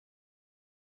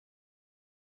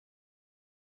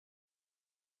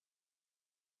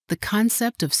The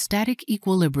concept of static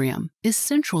equilibrium is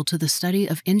central to the study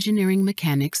of engineering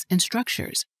mechanics and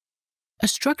structures. A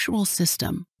structural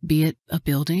system, be it a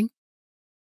building,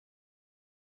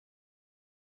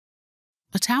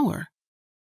 a tower,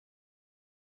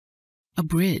 a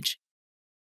bridge,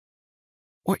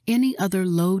 or any other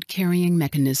load-carrying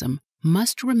mechanism,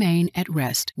 must remain at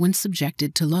rest when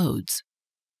subjected to loads.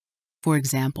 For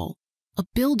example, a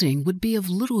building would be of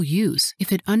little use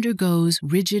if it undergoes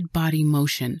rigid body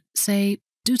motion, say,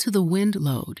 due to the wind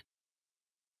load.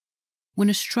 When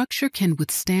a structure can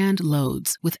withstand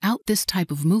loads without this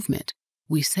type of movement,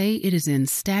 we say it is in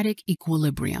static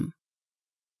equilibrium.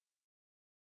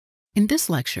 In this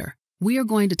lecture, we are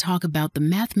going to talk about the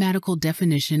mathematical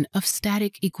definition of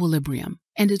static equilibrium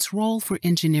and its role for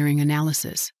engineering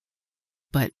analysis.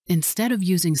 But instead of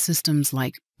using systems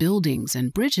like buildings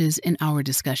and bridges in our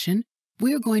discussion,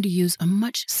 we are going to use a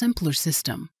much simpler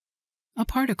system, a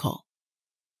particle.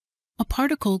 A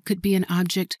particle could be an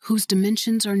object whose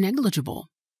dimensions are negligible,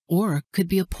 or could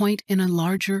be a point in a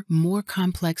larger, more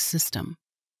complex system.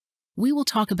 We will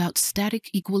talk about static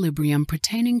equilibrium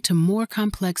pertaining to more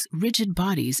complex rigid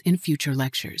bodies in future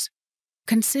lectures.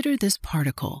 Consider this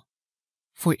particle.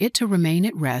 For it to remain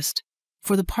at rest,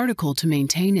 for the particle to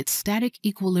maintain its static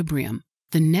equilibrium,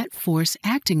 the net force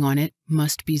acting on it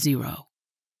must be zero.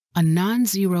 A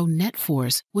non-zero net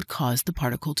force would cause the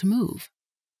particle to move.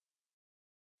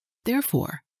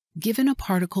 Therefore, given a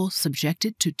particle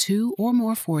subjected to two or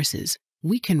more forces,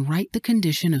 we can write the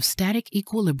condition of static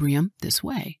equilibrium this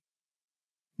way.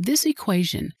 This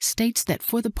equation states that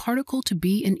for the particle to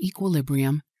be in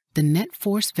equilibrium, the net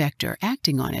force vector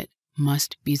acting on it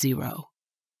must be zero.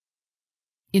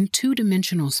 In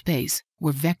two-dimensional space,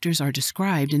 where vectors are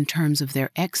described in terms of their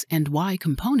x and y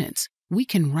components, we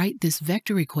can write this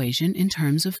vector equation in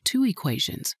terms of two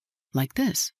equations, like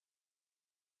this.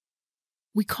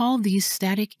 We call these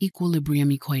static equilibrium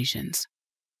equations.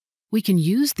 We can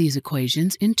use these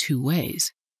equations in two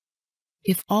ways.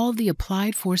 If all the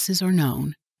applied forces are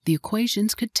known, the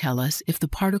equations could tell us if the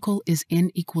particle is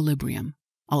in equilibrium.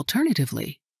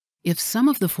 Alternatively, if some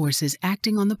of the forces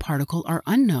acting on the particle are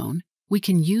unknown, we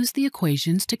can use the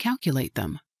equations to calculate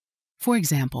them. For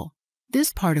example,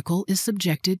 this particle is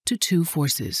subjected to two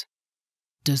forces.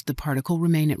 Does the particle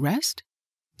remain at rest?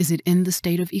 Is it in the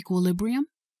state of equilibrium?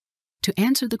 To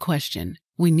answer the question,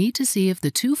 we need to see if the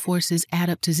two forces add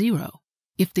up to zero,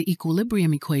 if the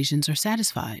equilibrium equations are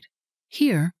satisfied.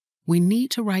 Here, we need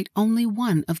to write only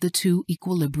one of the two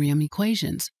equilibrium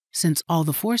equations, since all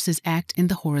the forces act in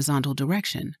the horizontal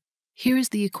direction. Here is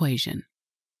the equation.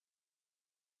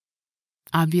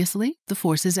 Obviously, the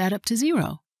forces add up to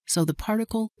zero, so the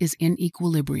particle is in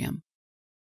equilibrium.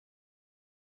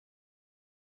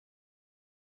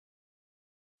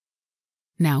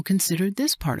 Now consider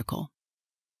this particle.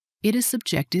 It is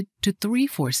subjected to three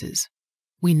forces.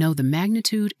 We know the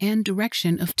magnitude and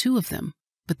direction of two of them,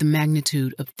 but the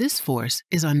magnitude of this force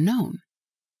is unknown.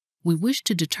 We wish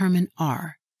to determine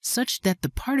r, such that the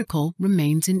particle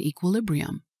remains in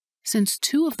equilibrium. Since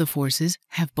two of the forces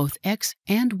have both x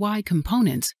and y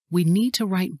components, we need to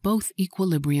write both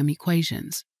equilibrium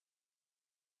equations.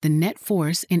 The net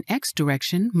force in x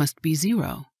direction must be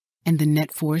zero, and the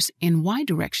net force in y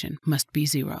direction must be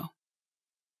zero.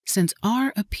 Since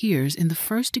r appears in the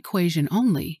first equation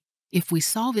only, if we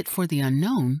solve it for the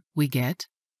unknown, we get.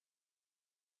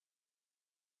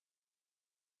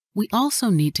 We also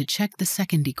need to check the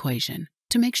second equation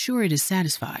to make sure it is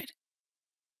satisfied.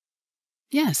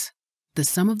 Yes, the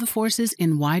sum of the forces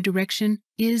in y direction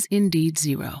is indeed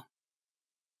zero.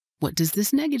 What does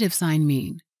this negative sign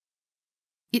mean?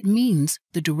 It means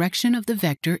the direction of the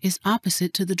vector is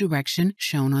opposite to the direction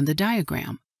shown on the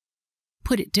diagram.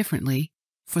 Put it differently,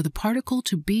 for the particle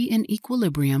to be in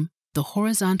equilibrium, the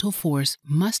horizontal force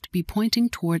must be pointing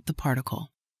toward the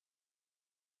particle.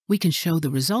 We can show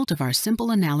the result of our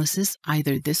simple analysis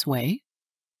either this way,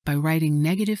 by writing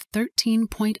negative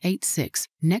 13.86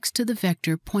 next to the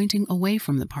vector pointing away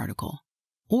from the particle,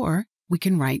 or we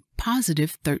can write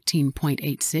positive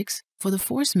 13.86 for the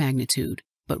force magnitude,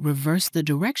 but reverse the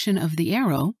direction of the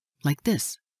arrow like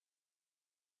this.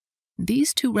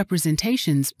 These two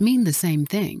representations mean the same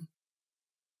thing.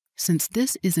 Since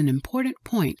this is an important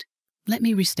point, let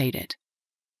me restate it.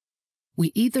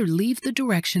 We either leave the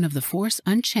direction of the force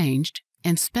unchanged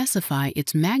and specify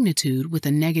its magnitude with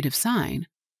a negative sign,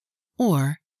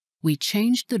 or we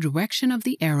change the direction of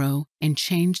the arrow and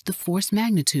change the force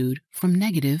magnitude from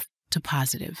negative to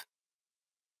positive.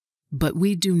 But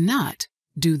we do not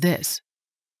do this.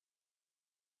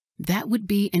 That would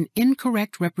be an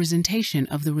incorrect representation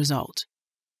of the result.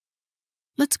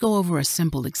 Let's go over a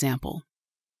simple example.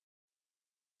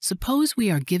 Suppose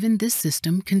we are given this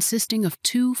system consisting of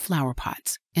 2 flower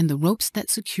pots and the ropes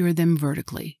that secure them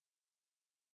vertically.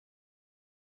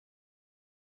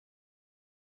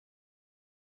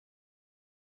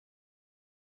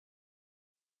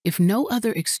 If no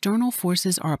other external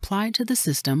forces are applied to the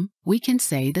system, we can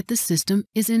say that the system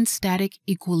is in static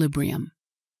equilibrium.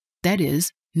 That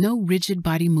is, no rigid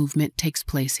body movement takes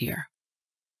place here.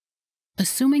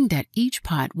 Assuming that each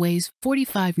pot weighs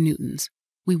 45 newtons,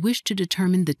 we wish to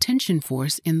determine the tension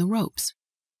force in the ropes.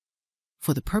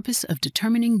 For the purpose of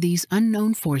determining these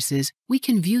unknown forces, we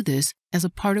can view this as a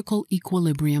particle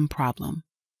equilibrium problem.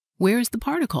 Where is the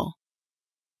particle?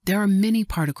 There are many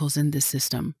particles in this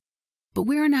system, but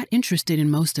we are not interested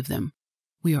in most of them.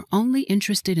 We are only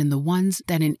interested in the ones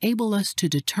that enable us to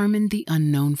determine the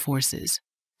unknown forces.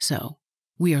 So,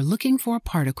 we are looking for a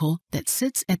particle that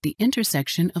sits at the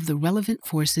intersection of the relevant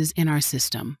forces in our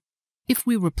system. If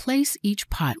we replace each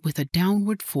pot with a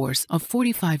downward force of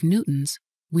 45 newtons,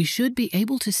 we should be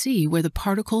able to see where the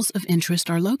particles of interest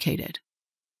are located.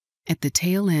 At the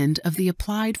tail end of the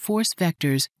applied force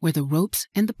vectors where the ropes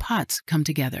and the pots come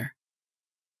together.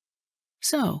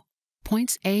 So,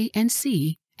 points A and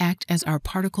C act as our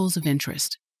particles of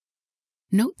interest.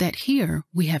 Note that here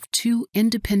we have 2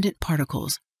 independent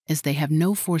particles, as they have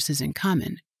no forces in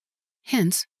common.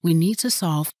 Hence, we need to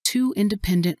solve 2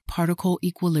 independent particle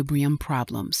equilibrium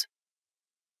problems.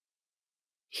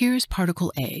 Here's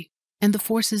particle A and the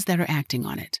forces that are acting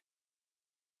on it.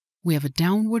 We have a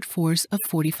downward force of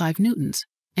 45 newtons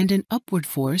and an upward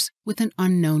force with an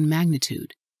unknown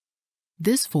magnitude.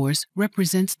 This force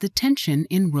represents the tension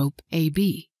in rope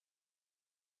AB.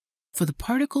 For the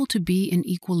particle to be in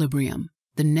equilibrium,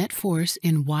 the net force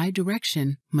in y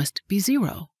direction must be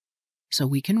 0. So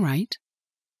we can write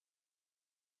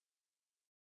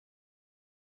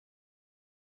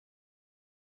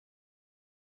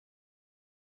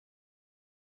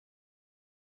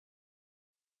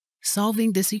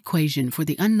Solving this equation for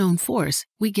the unknown force,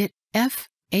 we get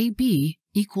FAB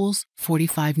equals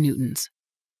 45 newtons.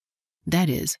 That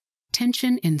is,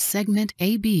 tension in segment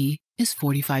AB is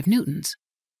 45 newtons.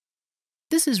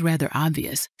 This is rather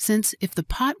obvious, since if the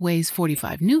pot weighs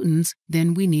 45 newtons,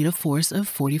 then we need a force of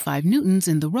 45 newtons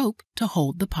in the rope to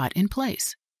hold the pot in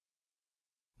place.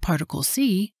 Particle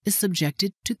C is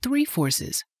subjected to 3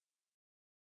 forces.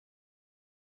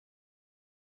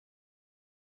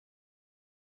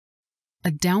 A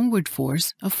downward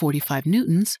force of 45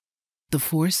 newtons, the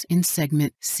force in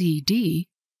segment CD,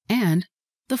 and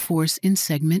the force in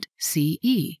segment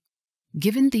CE.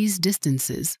 Given these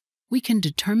distances, we can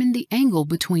determine the angle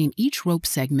between each rope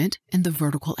segment and the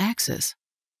vertical axis.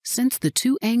 Since the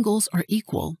 2 angles are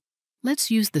equal, let's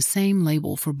use the same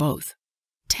label for both.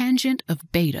 Tangent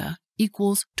of beta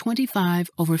equals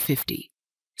 25/50,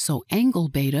 so angle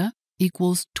beta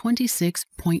equals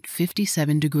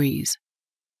 26.57 degrees.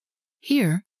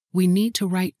 Here, we need to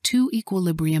write 2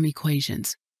 equilibrium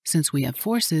equations, since we have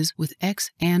forces with x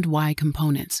and y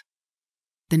components.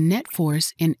 The net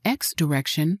force in x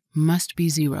direction must be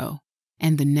 0,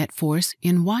 and the net force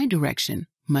in y direction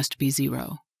must be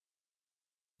 0.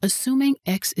 Assuming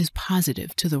x is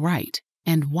positive to the right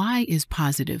and y is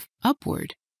positive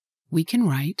upward, we can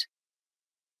write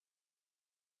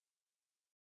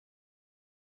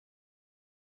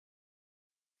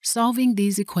Solving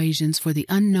these equations for the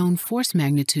unknown force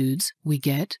magnitudes, we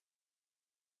get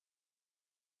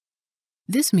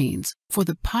This means, for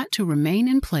the pot to remain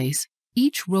in place,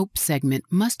 each rope segment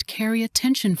must carry a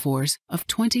tension force of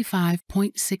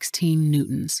 25.16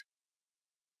 newtons.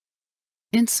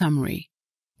 In summary,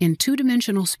 in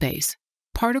 2-dimensional space,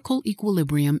 particle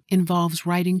equilibrium involves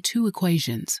writing 2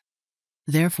 equations.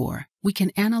 Therefore, we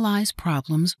can analyze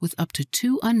problems with up to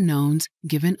 2 unknowns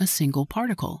given a single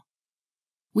particle.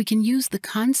 We can use the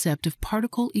concept of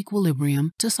particle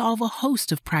equilibrium to solve a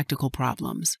host of practical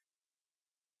problems.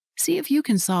 See if you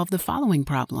can solve the following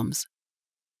problems.